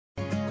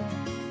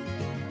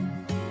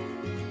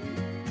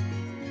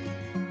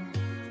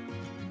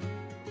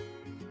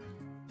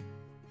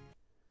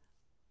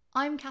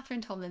I'm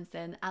Catherine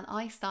Tomlinson and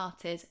I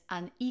started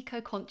an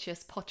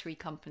eco-conscious pottery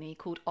company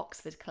called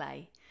Oxford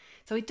Clay.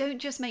 So I don't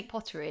just make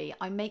pottery,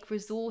 I make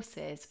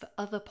resources for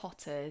other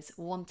potters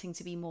wanting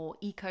to be more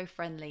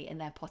eco-friendly in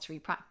their pottery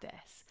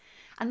practice.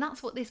 And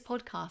that's what this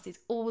podcast is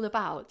all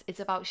about. It's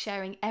about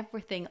sharing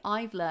everything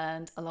I've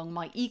learned along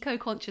my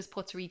eco-conscious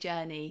pottery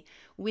journey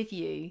with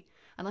you.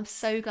 And I'm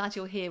so glad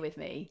you're here with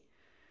me.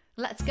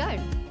 Let's go.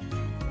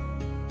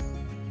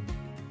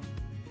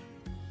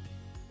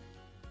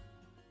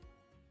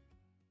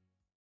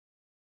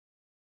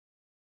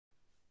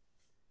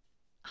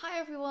 Hi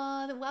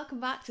everyone, welcome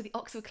back to the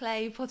Oxford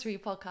Clay Pottery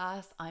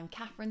Podcast. I'm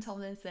Catherine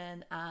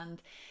Tomlinson,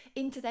 and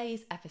in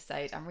today's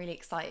episode, I'm really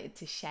excited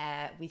to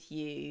share with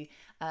you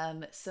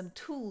some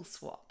tool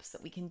swaps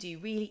that we can do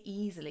really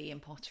easily in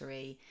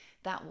pottery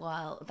that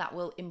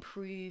will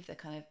improve the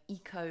kind of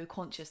eco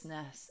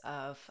consciousness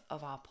of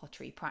our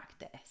pottery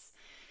practice.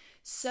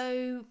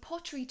 So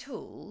pottery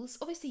tools,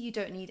 obviously you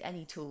don't need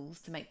any tools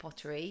to make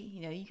pottery.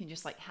 You can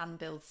just like hand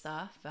build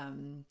stuff,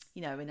 and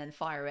then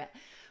fire it.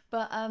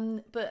 But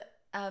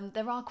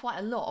there are quite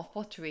a lot of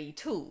pottery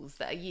tools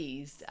that are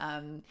used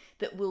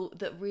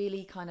that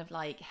really kind of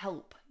like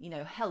help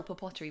a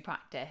pottery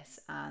practice.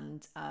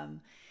 And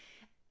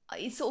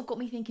it sort of got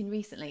me thinking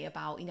recently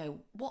about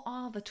what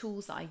are the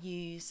tools that I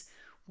use,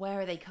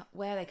 where are they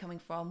coming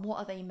from, what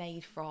are they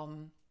made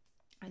from,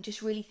 and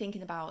just really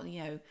thinking about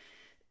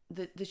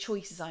the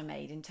choices I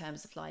made in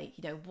terms of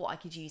what I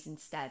could use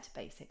instead,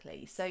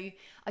 basically. So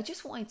I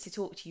just wanted to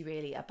talk to you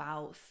really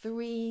about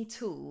three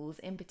tools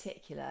in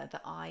particular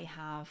that I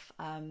have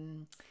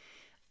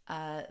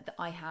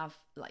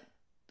like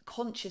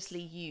consciously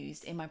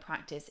used in my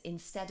practice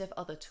instead of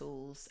other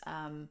tools,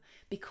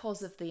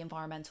 because of the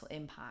environmental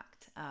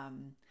impact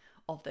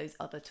of those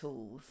other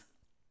tools.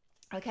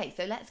 Okay,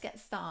 so let's get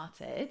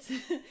started.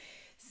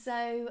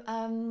 So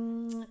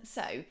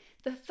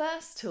the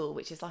first tool,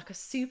 which is like a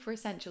super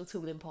essential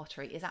tool in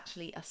pottery, is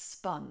actually a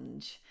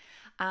sponge.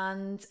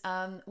 And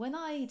when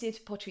I did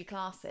pottery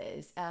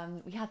classes,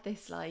 we had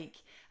this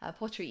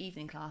pottery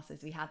evening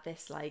classes. We had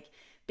this like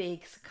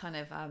big kind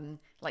of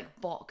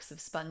like box of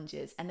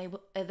sponges, and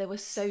they were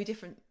so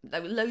different.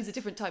 There were loads of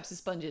different types of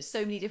sponges,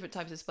 so many different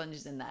types of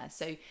sponges in there.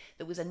 So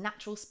there was a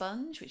natural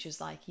sponge, which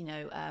was like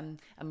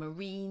a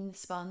marine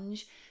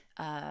sponge.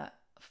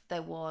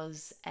 There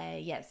was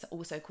it's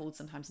also called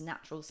sometimes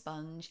natural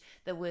sponge.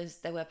 There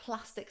were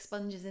plastic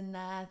sponges in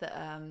there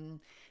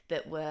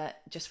that were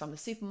just from the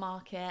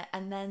supermarket,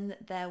 and then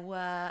there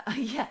were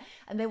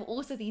and there were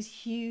also these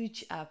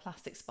huge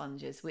plastic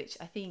sponges, which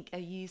I think are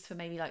used for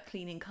maybe like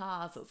cleaning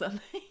cars or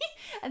something.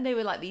 And they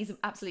were like these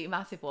absolutely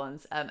massive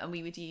ones, and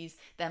we would use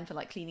them for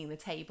like cleaning the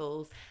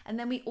tables. And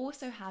then we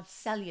also had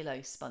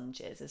cellulose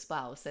sponges as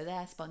well, so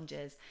they're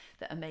sponges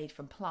that are made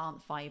from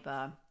plant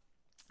fiber.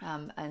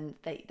 And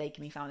they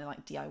can be found in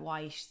like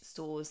DIY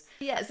stores.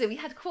 Yeah, so we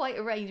had quite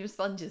a range of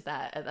sponges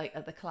there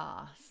at the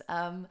class.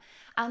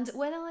 And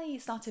when I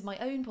started my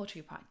own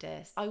pottery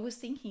practice, I was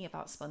thinking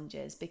about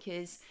sponges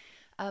because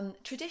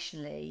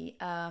traditionally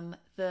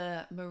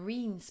the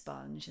marine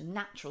sponge, the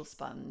natural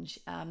sponge,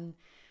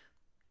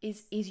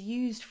 is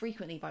used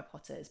frequently by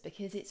potters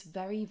because it's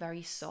very,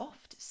 very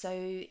soft. So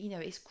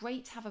it's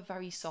great to have a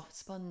very soft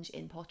sponge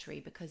in pottery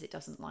because it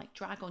doesn't like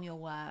drag on your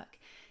work.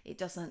 It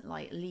doesn't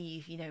like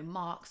leave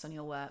marks on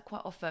your work.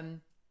 Quite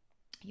often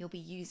you'll be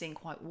using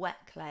quite wet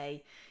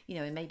clay,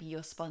 and maybe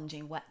you're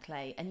sponging wet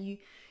clay, and you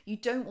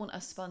don't want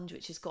a sponge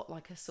which has got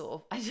like a sort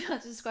of, I don't know how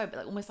to describe it,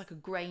 like almost like a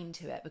grain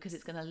to it, because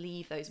it's going to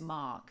leave those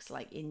marks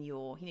like in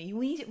your, you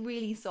need it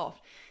really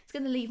soft. It's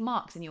going to leave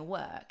marks in your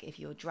work if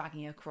you're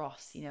dragging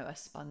across a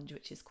sponge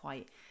which is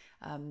quite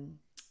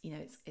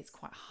it's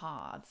quite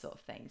hard, sort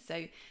of thing.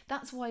 So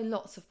that's why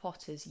lots of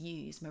potters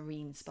use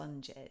marine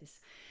sponges.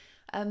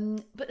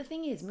 But the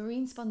thing is,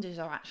 marine sponges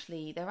they're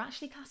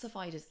actually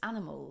classified as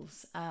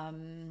animals,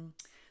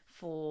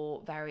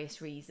 for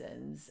various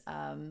reasons.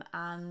 One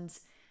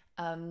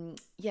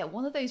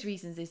of those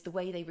reasons is the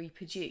way they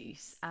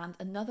reproduce, and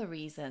another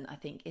reason I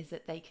think is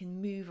that they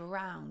can move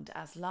around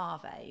as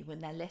larvae when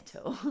they're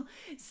little.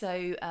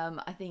 So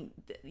I think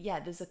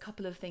there's a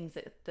couple of things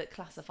that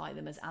classify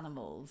them as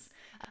animals.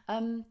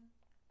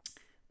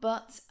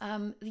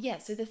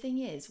 So the thing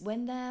is,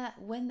 when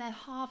they're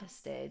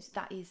harvested,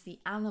 that is the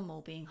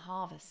animal being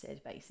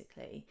harvested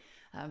basically,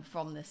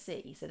 from the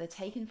sea. So they're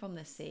taken from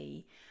the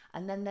sea,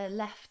 and then they're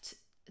left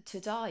to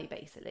die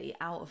basically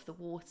out of the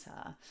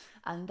water.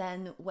 And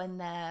then when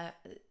they're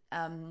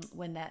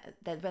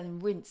then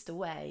rinsed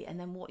away, and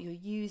then what you're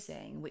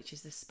using, which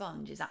is the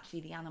sponge, is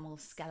actually the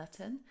animal's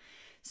skeleton.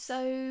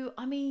 So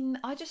I mean,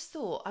 I just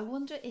thought, I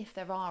wonder if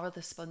there are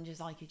other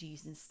sponges I could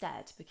use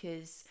instead,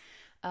 because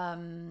I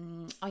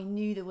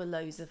knew there were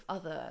loads of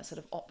other sort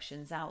of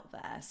options out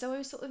there. So I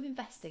was sort of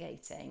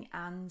investigating,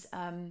 and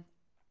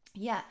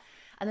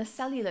and a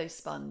cellulose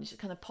sponge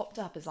kind of popped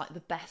up as like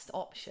the best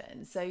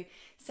option. So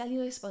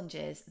cellulose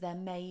sponges, they're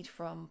made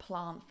from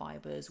plant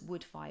fibers,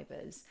 wood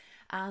fibers,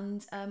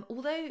 and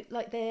although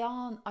like they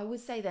aren't, I would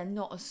say they're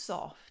not as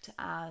soft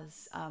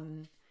as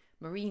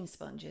marine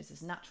sponges,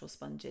 as natural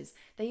sponges,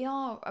 they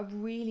are a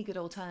really good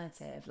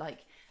alternative.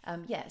 Like,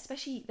 yeah,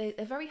 especially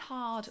they're very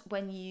hard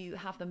when you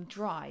have them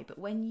dry, but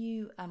when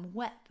you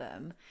wet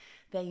them,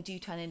 they do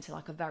turn into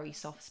like a very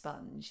soft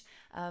sponge.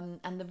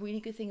 And the really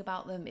good thing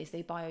about them is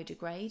they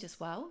biodegrade as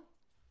well,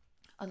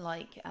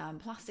 unlike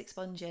plastic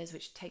sponges,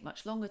 which take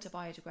much longer to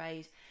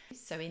biodegrade.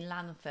 So in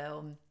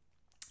landfill,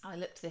 I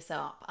looked this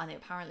up, and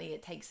apparently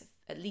it takes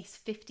at least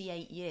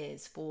 58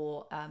 years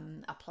for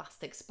a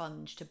plastic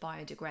sponge to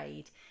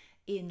biodegrade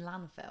in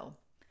landfill.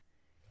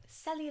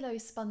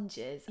 Cellulose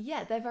sponges,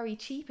 yeah, they're very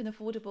cheap and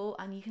affordable,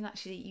 and you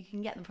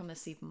can get them from a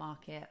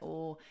supermarket,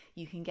 or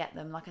you can get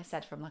them, like I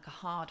said, from like a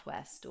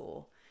hardware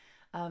store.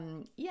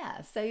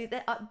 Yeah, so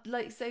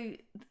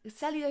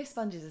cellulose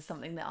sponges is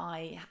something that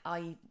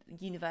I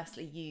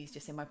universally use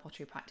just in my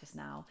pottery practice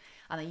now,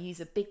 and I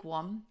use a big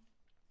one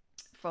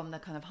from the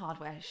kind of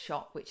hardware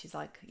shop, which is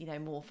like,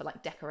 more for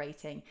like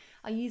decorating.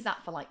 I use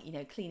that for like,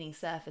 cleaning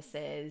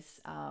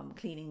surfaces,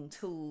 cleaning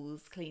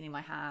tools, cleaning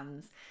my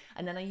hands.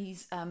 And then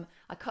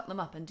I cut them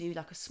up and do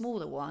like a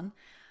smaller one.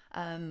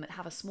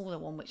 Have a smaller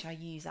one which I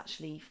use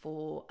actually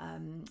for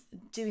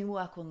doing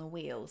work on the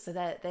wheel. So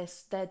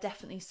they're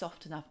definitely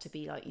soft enough to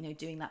be like,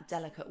 doing that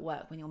delicate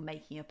work when you're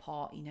making a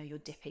pot. You're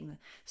dipping the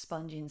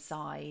sponge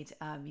inside,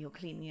 you're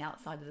cleaning the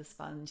outside of the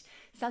sponge.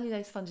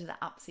 Cellulose sponges are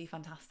absolutely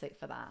fantastic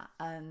for that,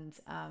 and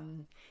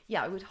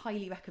yeah, I would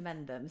highly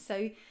recommend them.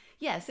 So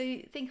yeah, so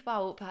think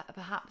about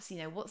perhaps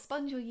what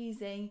sponge you're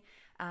using,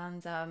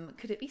 and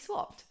could it be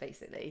swapped,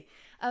 basically.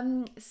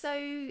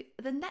 So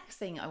the next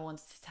thing I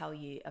wanted to tell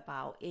you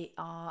about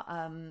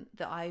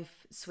that I've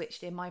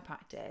switched in my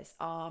practice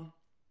are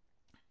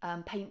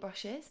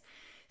paintbrushes.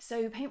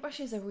 So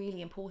paintbrushes are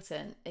really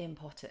important in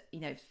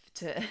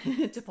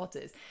to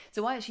potters.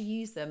 So I actually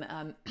use them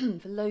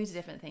for loads of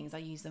different things. I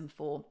use them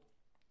for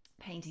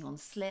painting on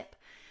slip,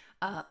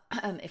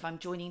 if I'm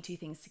joining two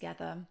things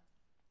together.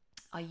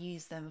 I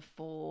use them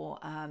for,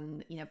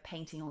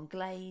 painting on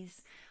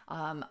glaze.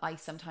 I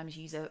sometimes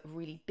use a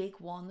really big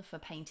one for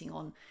painting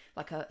on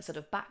like a sort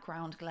of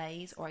background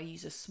glaze, or I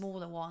use a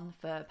smaller one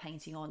for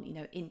painting on,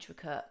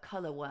 intricate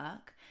colour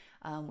work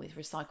with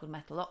recycled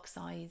metal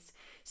oxides.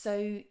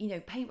 So,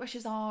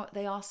 paintbrushes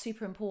are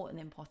super important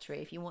in pottery.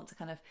 If you want to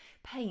kind of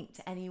paint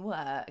any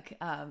work,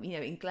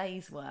 in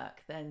glaze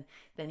work, then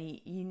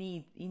you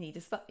need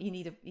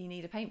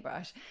a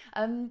paintbrush.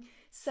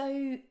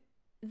 So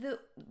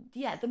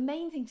the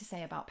main thing to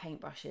say about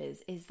paintbrushes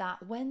is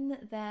that when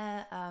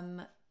they're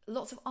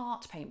lots of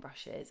art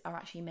paintbrushes are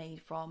actually made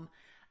from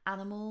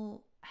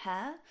animal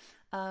hair,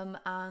 and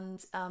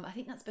I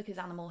think that's because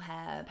animal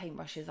hair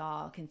paintbrushes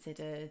are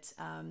considered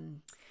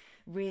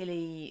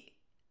really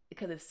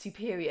kind of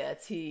superior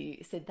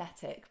to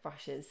synthetic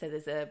brushes. So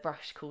there's a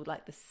brush called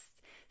like the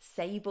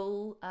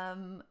sable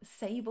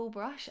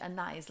brush, and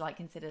that is like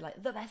considered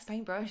like the best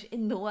paintbrush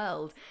in the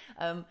world.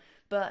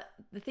 But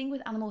the thing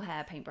with animal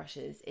hair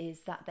paintbrushes is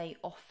that they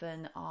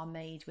often are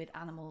made with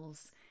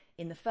animals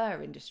in the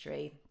fur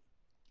industry,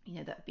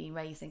 that have been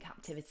raised in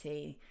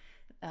captivity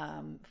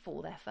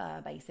for their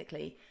fur,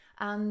 basically.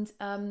 And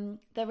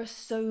there are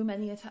so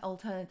many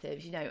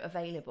alternatives,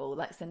 available,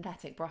 like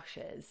synthetic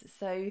brushes.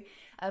 So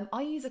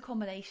I use a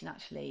combination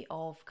actually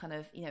of kind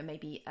of,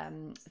 maybe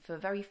for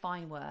very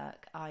fine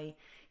work, I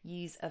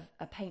use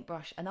a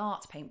paintbrush, an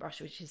art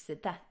paintbrush, which is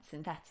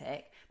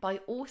synthetic, but I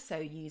also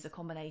use a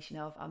combination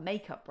of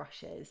makeup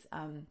brushes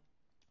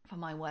for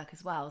my work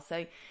as well.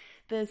 So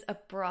there's a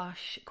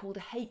brush called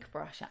a hake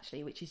brush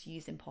actually, which is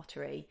used in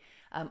pottery,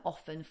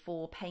 often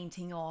for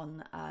painting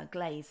on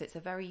glaze. So it's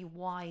a very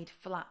wide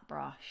flat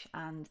brush,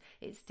 and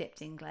it's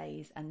dipped in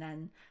glaze, and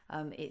then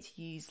it's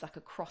used like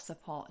a crosser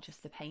pot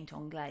just to paint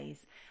on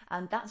glaze.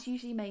 And that's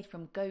usually made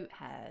from goat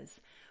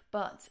hairs.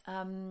 But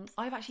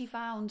I've actually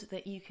found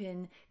that you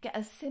can get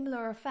a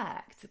similar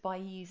effect by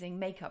using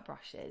makeup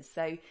brushes.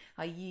 So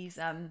I use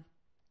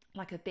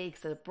like a big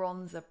sort of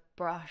bronzer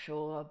brush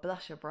or a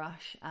blusher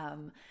brush,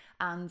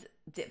 and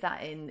dip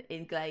that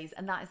in glaze,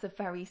 and that is a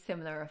very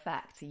similar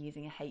effect to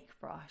using a hake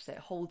brush. So it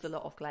holds a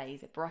lot of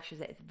glaze, it brushes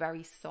it, it's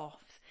very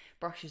soft,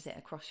 brushes it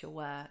across your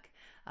work.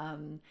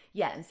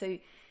 Yeah, and so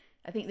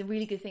I think the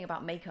really good thing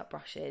about makeup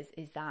brushes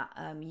is that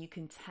you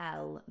can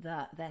tell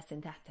that they're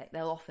synthetic.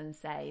 They'll often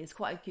say, it's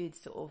quite a good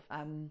sort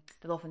of,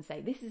 they'll often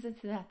say, this is a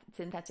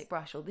synthetic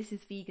brush, or this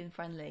is vegan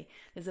friendly.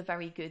 There's a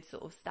very good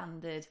sort of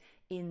standard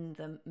in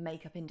the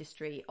makeup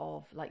industry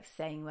of like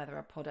saying whether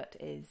a product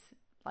is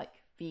like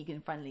vegan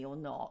friendly or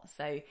not.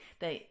 So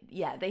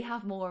they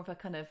have more of a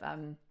kind of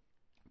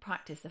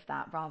practice of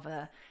that,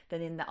 rather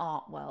than in the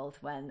art world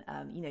when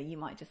you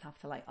might just have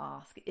to like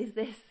ask, is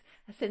this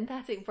a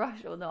synthetic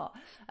brush or not?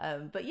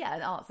 But yeah,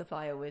 an art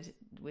supplier would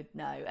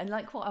know. And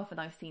like quite often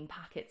I've seen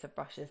packets of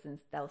brushes and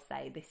they'll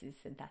say this is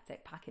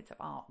synthetic, packets of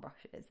art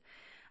brushes.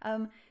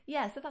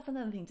 Yeah, so that's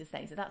another thing to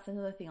say. So that's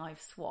another thing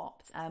I've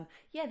swapped.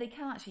 Yeah, they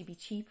can actually be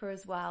cheaper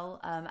as well,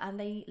 and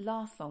they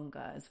last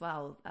longer as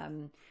well.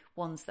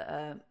 Ones that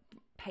are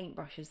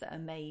paintbrushes that are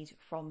made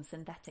from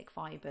synthetic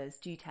fibres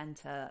do tend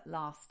to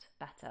last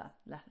better,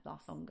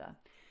 last longer.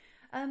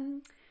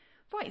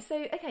 Right,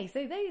 so okay,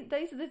 so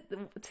those are the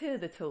two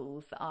of the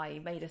tools that I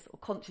made a sort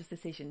of conscious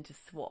decision to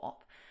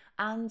swap.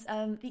 And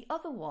the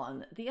other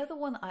one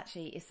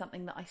actually is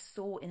something that I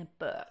saw in a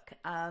book.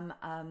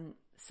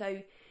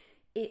 So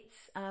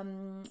it's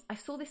I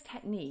saw this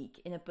technique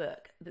in a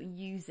book that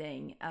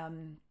using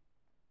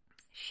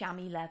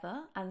chamois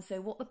leather, and so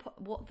what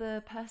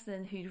the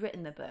person who'd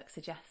written the book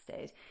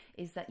suggested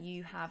is that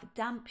you have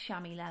damp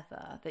chamois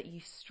leather that you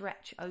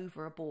stretch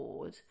over a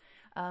board,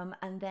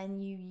 and then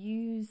you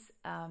use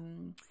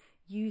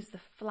the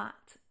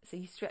flat, so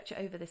you stretch it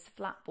over this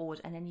flat board,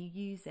 and then you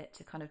use it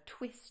to kind of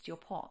twist your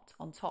pot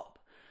on top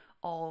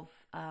of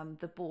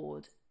the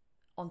board,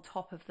 on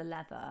top of the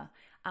leather,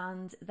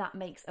 and that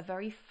makes a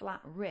very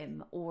flat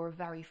rim or a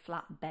very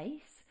flat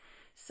base.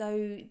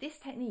 So this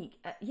technique,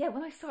 yeah,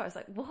 when I saw it, I was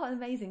like, what an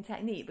amazing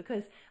technique,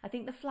 because I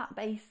think the flat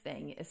base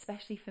thing,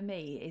 especially for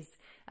me, is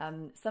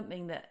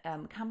something that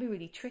can be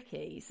really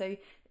tricky. So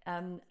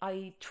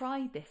I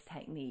tried this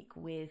technique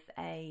with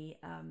a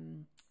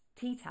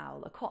tea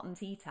towel, a cotton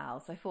tea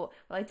towel. So I thought,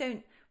 well, I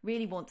don't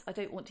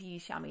want to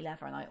use chamois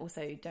leather, and I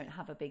also don't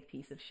have a big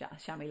piece of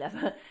chamois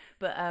leather.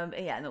 But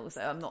yeah, and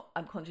also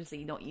I'm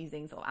consciously not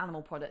using sort of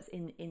animal products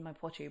in my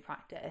pottery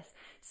practice.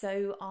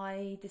 So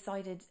I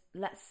decided,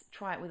 let's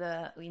try it with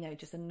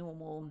just a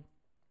normal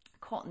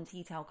cotton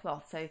tea towel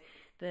cloth. So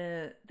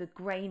the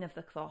grain of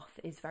the cloth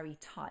is very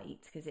tight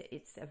because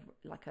it's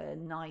like a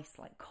nice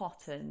like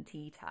cotton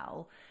tea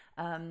towel,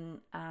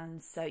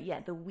 and so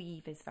yeah, the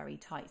weave is very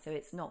tight, so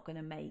it's not going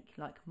to make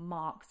like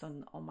marks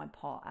on my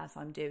pot as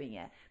I'm doing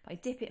it. But I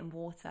dip it in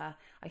water,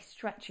 I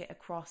stretch it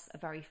across a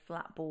very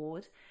flat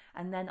board,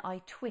 and then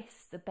I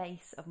twist the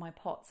base of my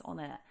pots on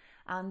it,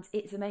 and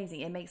it's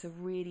amazing. It makes a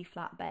really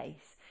flat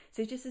base.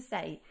 So just to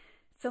say,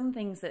 some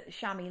things that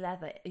chamois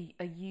leather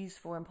are used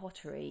for in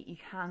pottery, you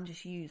can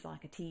just use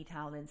like a tea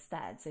towel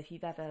instead. So if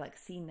you've ever like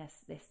seen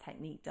this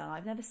technique done,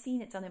 I've never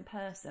seen it done in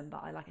person,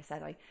 but like I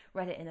said, I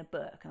read it in a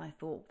book and I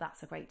thought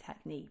that's a great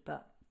technique.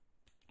 But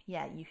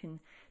yeah, you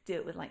can do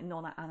it with like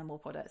non-animal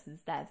products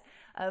instead.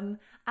 Yeah,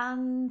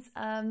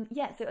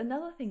 so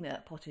another thing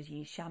that potters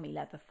use chamois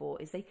leather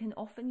for is they can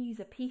often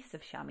use a piece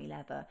of chamois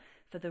leather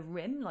for the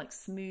rim, like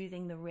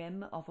smoothing the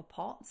rim of a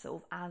pot,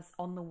 sort of as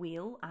on the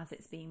wheel as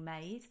it's being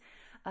made.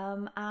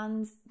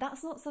 And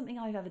that's not something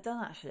I've ever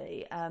done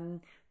actually,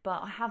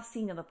 but I have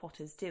seen other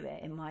potters do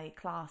it in my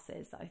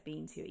classes that I've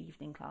been to,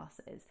 evening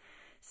classes.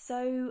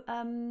 So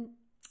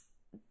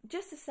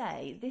just to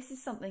say, this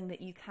is something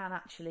that you can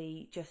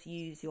actually just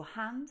use your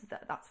hand.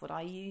 That's what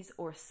I use,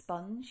 or a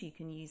sponge. You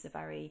can use a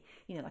very,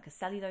 like a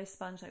cellulose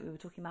sponge, like we were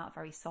talking about, a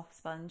very soft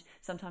sponge.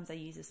 Sometimes I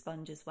use a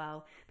sponge as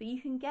well, but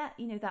you can get,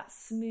 that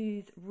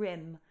smooth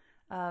rim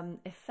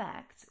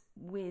effect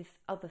with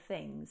other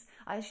things.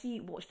 I actually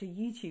watched a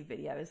YouTube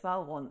video as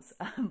well once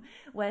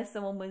where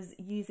someone was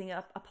using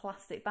a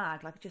plastic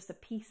bag, like just a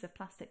piece of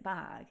plastic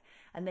bag,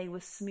 and they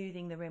were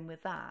smoothing the rim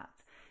with that.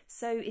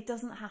 So it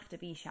doesn't have to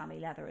be chamois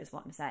leather is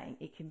what I'm saying.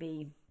 It can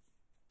be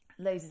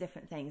loads of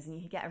different things, and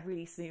you can get a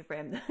really smooth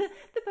rim.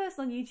 The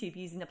person on YouTube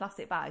using the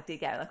plastic bag did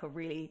get like a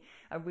really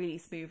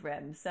smooth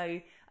rim.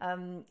 So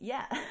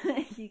yeah,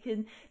 you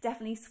can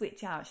definitely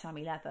switch out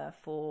chamois leather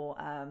for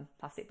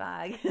plastic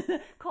bag,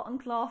 cotton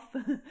cloth,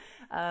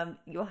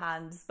 your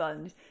hand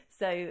sponge.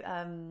 So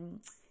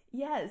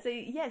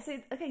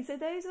okay, so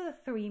those are the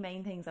three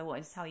main things I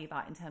wanted to tell you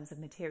about in terms of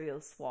material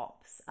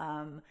swaps.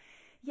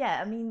 Yeah,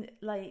 I mean,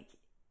 like,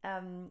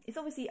 it's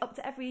obviously up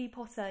to every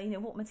potter,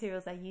 what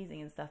materials they're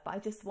using and stuff, but I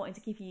just wanted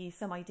to give you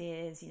some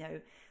ideas,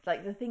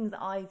 like the things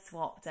that I'd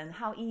swapped and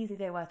how easy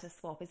they were to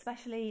swap.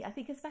 Especially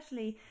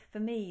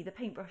for me, the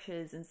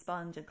paintbrushes and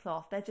sponge and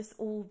cloth, they're just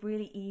all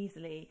really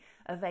easily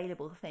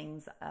available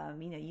things.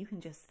 You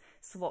can just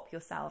swap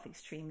yourself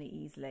extremely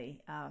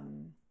easily.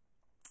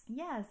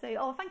 Yeah,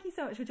 so thank you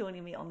so much for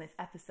joining me on this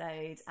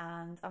episode,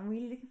 and I'm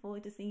really looking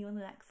forward to seeing you on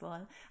the next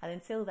one. And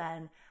until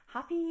then,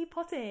 happy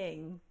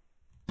potting!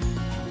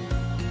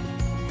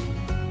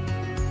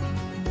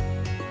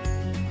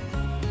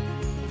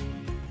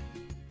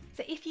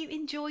 So if you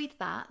enjoyed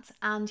that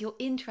and you're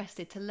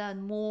interested to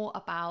learn more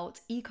about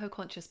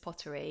eco-conscious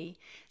pottery,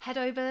 head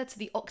over to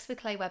the Oxford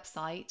Clay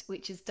website,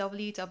 which is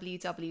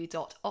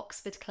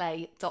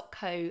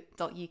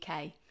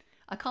www.oxfordclay.co.uk.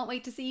 I can't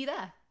wait to see you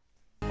there.